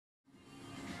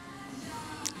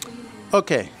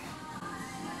Okay.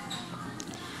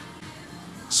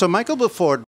 So Michael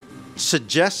Before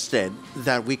suggested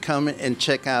that we come and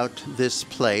check out this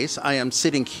place. I am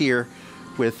sitting here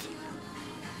with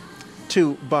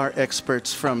two bar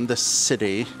experts from the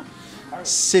city.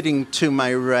 Sitting to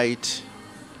my right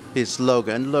is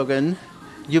Logan. Logan,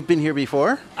 you've been here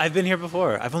before? I've been here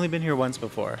before. I've only been here once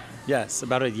before. Yes,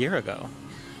 about a year ago.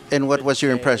 And what was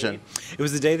your impression? It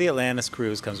was the day the Atlantis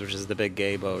cruise comes, which is the big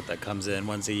gay boat that comes in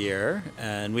once a year.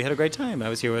 And we had a great time. I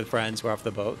was here with friends who were off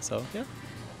the boat, so yeah.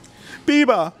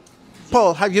 Biba!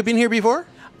 Paul, have you been here before?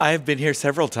 I've been here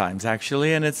several times,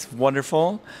 actually, and it's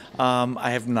wonderful.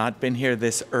 I have not been here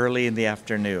this early in the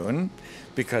afternoon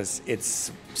because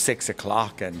it's 6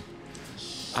 o'clock, and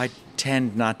I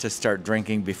tend not to start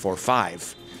drinking before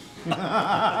 5.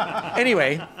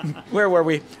 Anyway, where were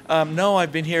we? No,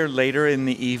 I've been here later in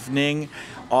the evening,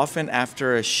 often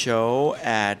after a show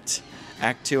at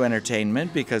Act 2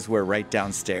 Entertainment, because we're right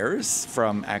downstairs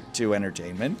from Act 2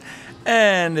 Entertainment,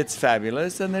 and it's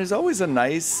fabulous, and there's always a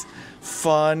nice,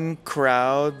 fun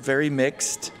crowd, very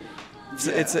mixed.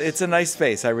 It's a nice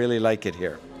space. I really like it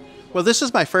here. Well, this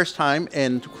is my first time,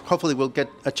 and hopefully we'll get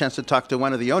a chance to talk to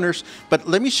one of the owners. But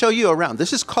let me show you around.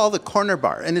 This is called the Corner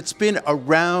Bar, and it's been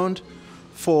around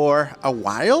for a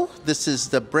while. This is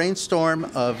the brainstorm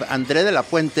of André de la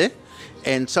Puente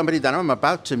and somebody that I'm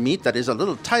about to meet that is a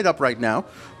little tied up right now.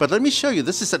 But let me show you.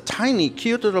 This is a tiny,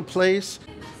 cute little place.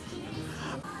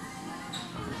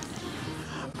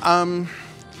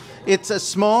 It's a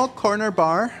small corner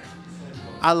bar.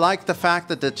 I like the fact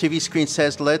that the TV screen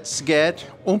says, let's get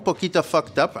un poquito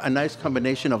fucked up, a nice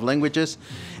combination of languages.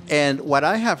 And what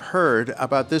I have heard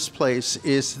about this place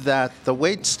is that the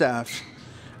wait staff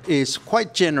is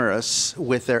quite generous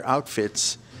with their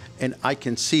outfits, and I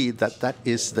can see that that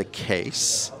is the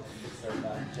case.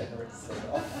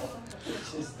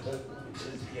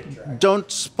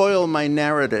 Don't spoil my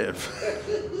narrative.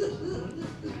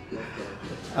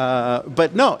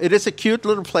 But no, it is a cute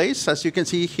little place. As you can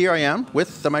see, here I am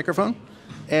with the microphone.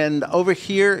 And over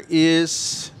here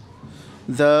is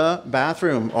the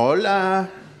bathroom. Hola.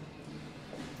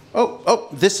 Oh,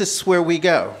 this is where we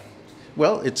go.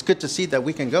 Well, it's good to see that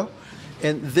we can go.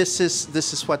 And this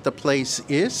is what the place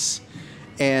is.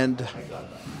 And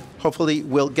hopefully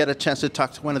we'll get a chance to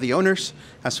talk to one of the owners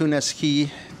as soon as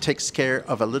he takes care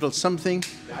of a little something.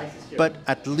 But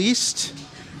at least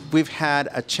we've had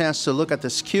a chance to look at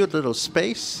this cute little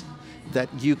space that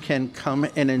you can come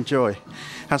and enjoy.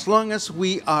 As long as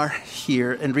we are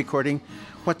here and recording,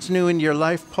 what's new in your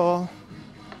life, Paul?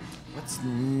 What's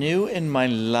new in my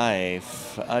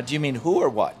life? Do you mean who or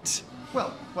what?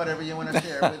 Well, whatever you want to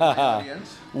share with my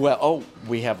audience. Well,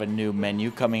 we have a new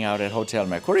menu coming out at Hotel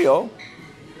Mercurio,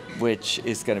 which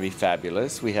is going to be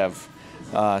fabulous. We have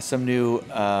some new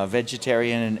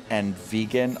vegetarian and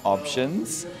vegan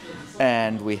options.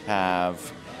 And we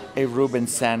have a Reuben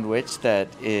sandwich that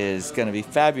is going to be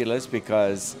fabulous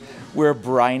because we're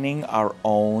brining our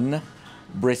own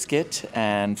brisket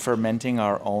and fermenting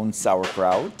our own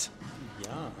sauerkraut.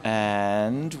 Yeah.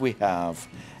 And we have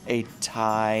a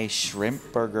Thai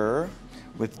shrimp burger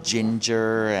with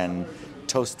ginger and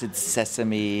toasted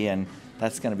sesame, and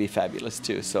that's going to be fabulous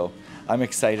too. So I'm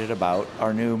excited about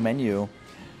our new menu.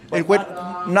 And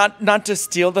not to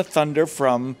steal the thunder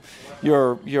from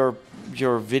your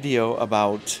video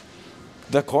about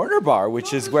the Corner Bar,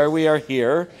 which is where we are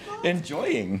here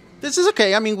enjoying. This is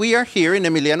okay. I mean, we are here in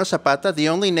Emiliano Zapata, the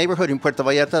only neighborhood in Puerto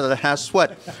Vallarta that has,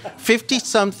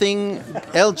 50-something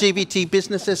LGBT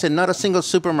businesses and not a single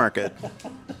supermarket.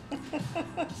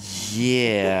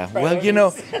 Yeah.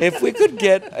 Well, if we could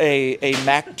get a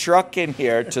Mack truck in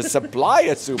here to supply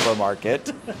a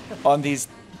supermarket on these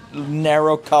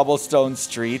narrow cobblestone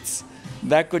streets,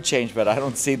 that could change, but I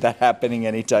don't see that happening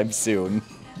anytime soon.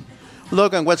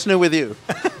 Logan, what's new with you?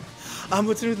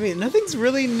 What's new with me? Nothing's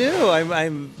really new.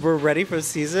 We're ready for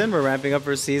season. We're ramping up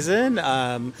for season.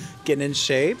 Getting in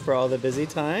shape for all the busy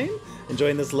time.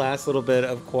 Enjoying this last little bit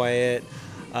of quiet,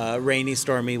 rainy,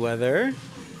 stormy weather,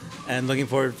 and looking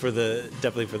forward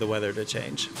definitely for the weather to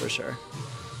change for sure.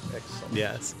 Excellent.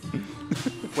 Yes.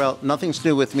 Well, nothing's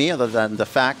new with me other than the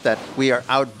fact that we are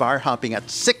out bar hopping at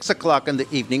 6 o'clock in the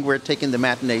evening. We're taking the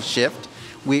matinee shift.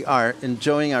 We are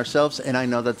enjoying ourselves, and I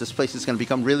know that this place is going to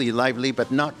become really lively,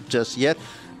 but not just yet.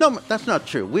 No, that's not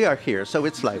true. We are here, so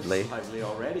it's lively. It's lively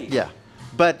already. Yeah.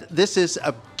 But this is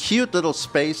a cute little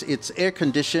space. It's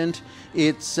air-conditioned.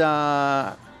 It's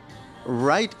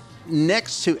right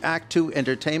next to Act 2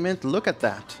 Entertainment. Look at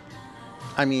that.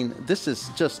 I mean, this is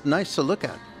just nice to look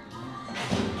at.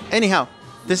 Anyhow,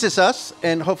 this is us,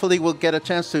 and hopefully we'll get a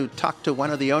chance to talk to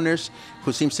one of the owners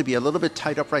who seems to be a little bit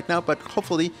tied up right now, but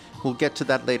hopefully we'll get to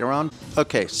that later on.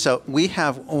 Okay, so we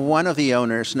have one of the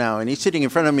owners now, and he's sitting in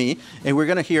front of me, and we're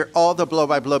going to hear all the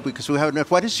blow-by-blow because we haven't.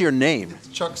 What is your name?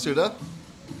 Chuck Suda.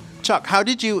 Chuck, how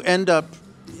did you end up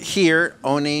here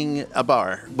owning a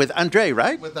bar with Andre,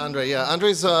 right? With Andre, yeah.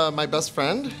 Andre's my best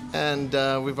friend, and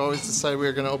we've always decided we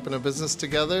were going to open a business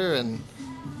together, and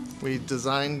we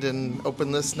designed and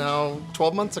opened this now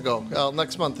 12 months ago.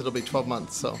 Next month it'll be 12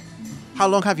 months. So, how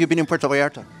long have you been in Puerto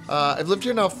Vallarta? I've lived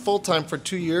here now full-time for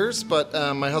 2 years, but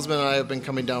my husband and I have been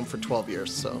coming down for 12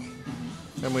 years, so,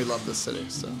 and we love this city,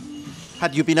 so.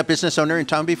 Had you been a business owner in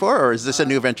town before, or is this a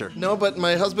new venture? No, but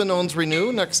my husband owns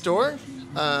Renew next door,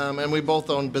 and we both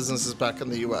own businesses back in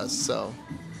the U.S., so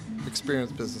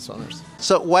experienced business owners.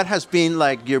 So what has been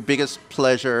like your biggest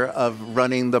pleasure of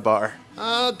running the bar?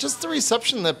 Just the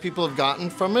reception that people have gotten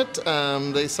from it.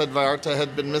 They said Vallarta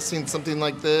had been missing something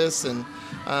like this, and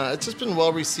it's just been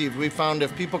well received. We found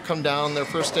if people come down their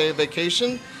first day of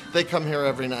vacation, they come here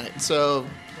every night. So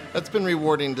it's been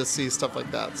rewarding to see stuff like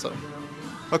that. So.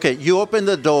 Okay, you opened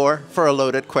the door for a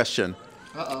loaded question.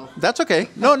 Uh-oh. That's okay.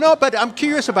 No, but I'm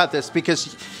curious about this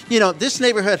because, this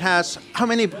neighborhood has, how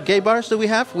many gay bars do we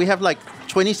have? We have like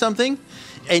 20-something.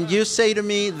 And you say to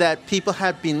me that people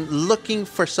have been looking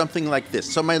for something like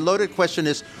this. So my loaded question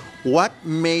is, what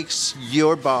makes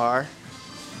your bar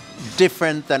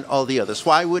different than all the others?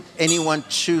 Why would anyone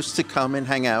choose to come and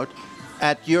hang out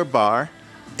at your bar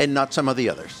and not some of the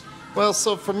others? Well,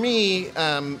 so for me,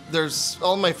 there's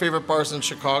all my favorite bars in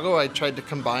Chicago I tried to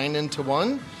combine into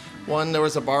one. There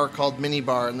was a bar called Mini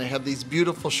Bar, and they had these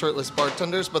beautiful shirtless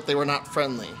bartenders, but they were not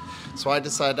friendly. So I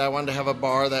decided I wanted to have a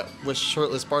bar that was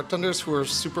shirtless bartenders who were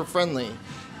super friendly.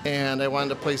 And I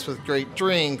wanted a place with great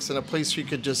drinks and a place where you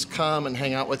could just come and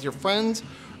hang out with your friends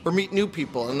or meet new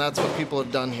people. And that's what people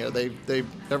have done here.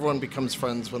 Everyone becomes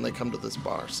friends when they come to this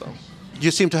bar. So. You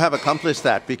seem to have accomplished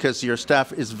that because your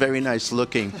staff is very nice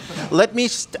looking. Let me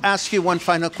ask you one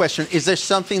final question. Is there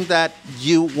something that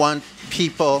you want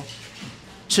people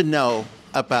to know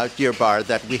about your bar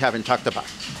that we haven't talked about?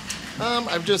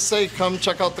 I'd just say come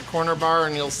check out the corner bar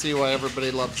and you'll see why everybody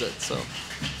loves it. So,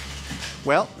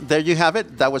 well, there you have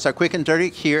it. That was our quick and dirty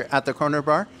here at the corner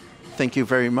bar. Thank you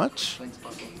very much. thanks,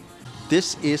 Paco.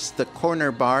 This is the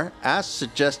corner bar as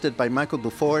suggested by Michael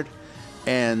Duford.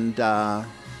 And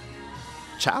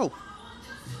ciao.